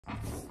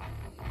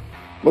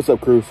What's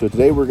up, crew? So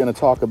today we're going to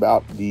talk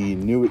about the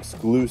new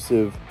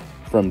exclusive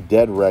from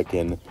Dead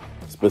Reckin,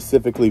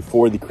 specifically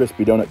for the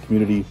crispy donut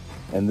community,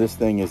 and this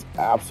thing is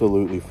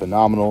absolutely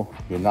phenomenal.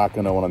 You're not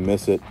going to want to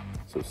miss it,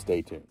 so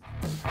stay tuned.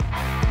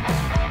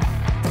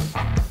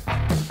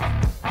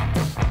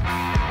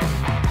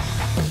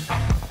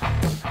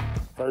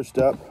 First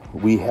up,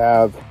 we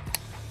have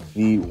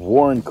the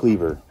Warren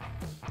Cleaver.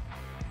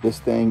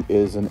 This thing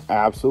is an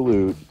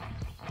absolute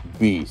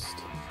beast.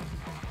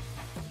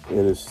 It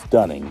is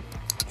stunning.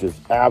 Just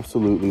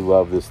absolutely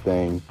love this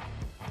thing.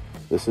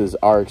 This is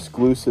our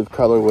exclusive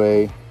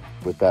colorway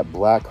with that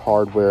black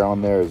hardware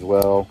on there as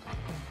well.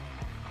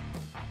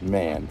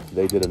 Man,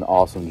 they did an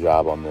awesome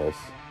job on this.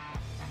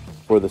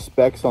 For the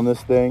specs on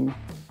this thing,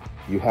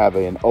 you have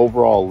an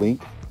overall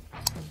length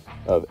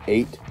of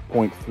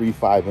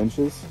 8.35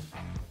 inches.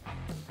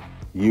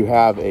 You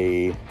have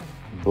a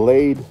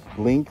blade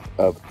length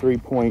of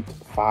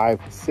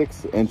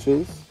 3.56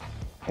 inches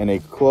and a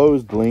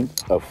closed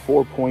length of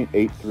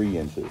 4.83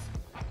 inches.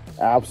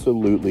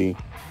 Absolutely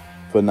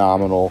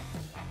phenomenal.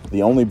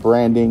 The only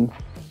branding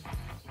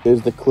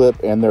is the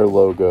clip and their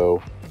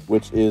logo,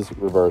 which is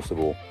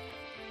reversible.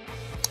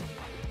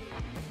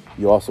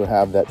 You also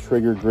have that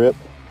trigger grip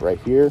right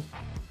here,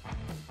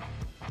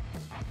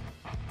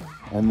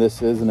 and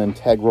this is an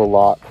integral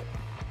lock,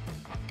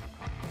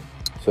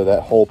 so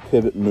that whole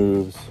pivot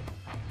moves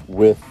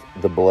with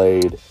the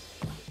blade.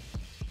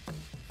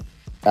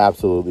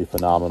 Absolutely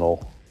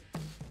phenomenal.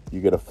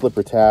 You get a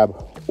flipper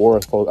tab or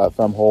a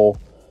thumb hole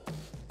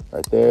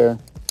right there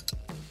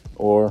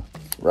or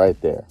right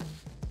there.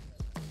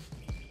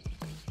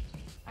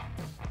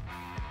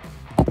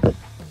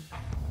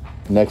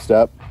 Next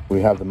up,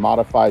 we have the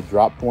modified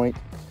drop point.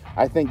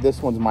 I think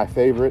this one's my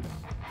favorite.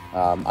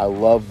 I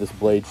love this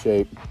blade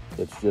shape.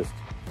 It's just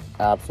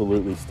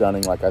absolutely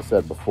stunning. Like I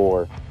said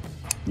before,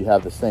 you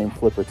have the same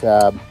flipper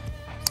tab.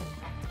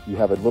 You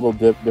have a little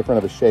different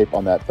of a shape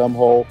on that thumb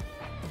hole,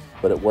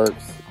 but it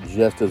works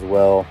just as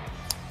well.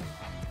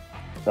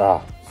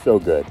 So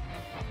good.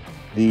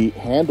 The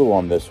handle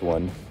on this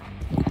one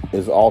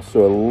is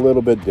also a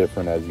little bit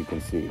different, as you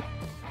can see.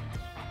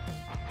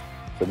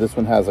 So this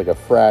one has like a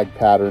frag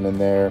pattern in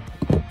there,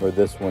 where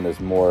this one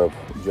is more of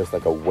just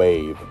like a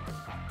wave.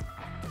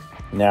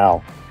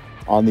 Now,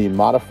 on the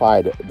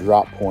modified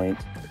drop point,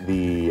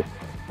 the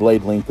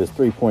blade length is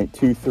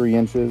 3.23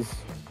 inches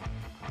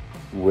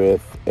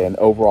with an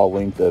overall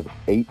length of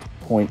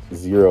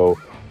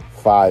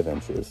 8.05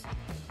 inches.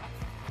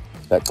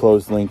 That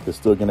closed length is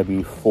still going to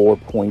be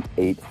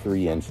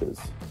 4.83 inches.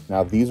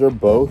 Now, these are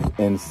both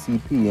in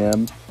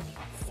CPM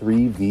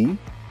 3V.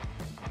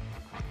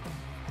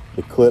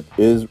 The clip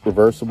is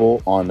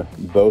reversible on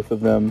both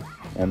of them,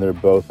 and they're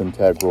both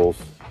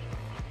integrals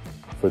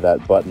for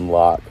that button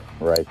lock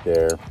right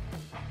there.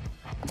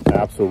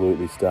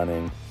 Absolutely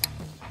stunning.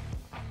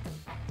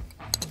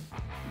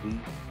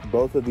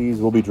 Both of these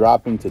will be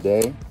dropping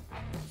today,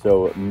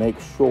 so make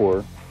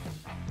sure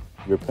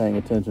you're paying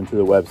attention to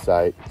the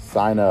website.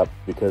 Sign up,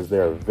 because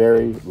there are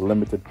very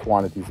limited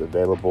quantities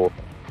available.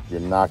 You're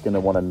not going to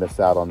want to miss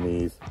out on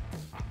these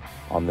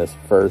on this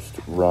first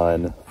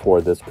run for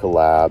this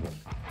collab.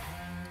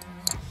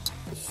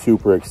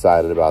 Super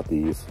excited about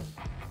these.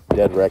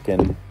 Dead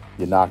Reckin,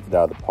 you knocked it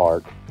out of the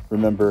park.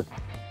 Remember,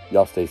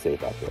 y'all stay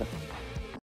safe out there.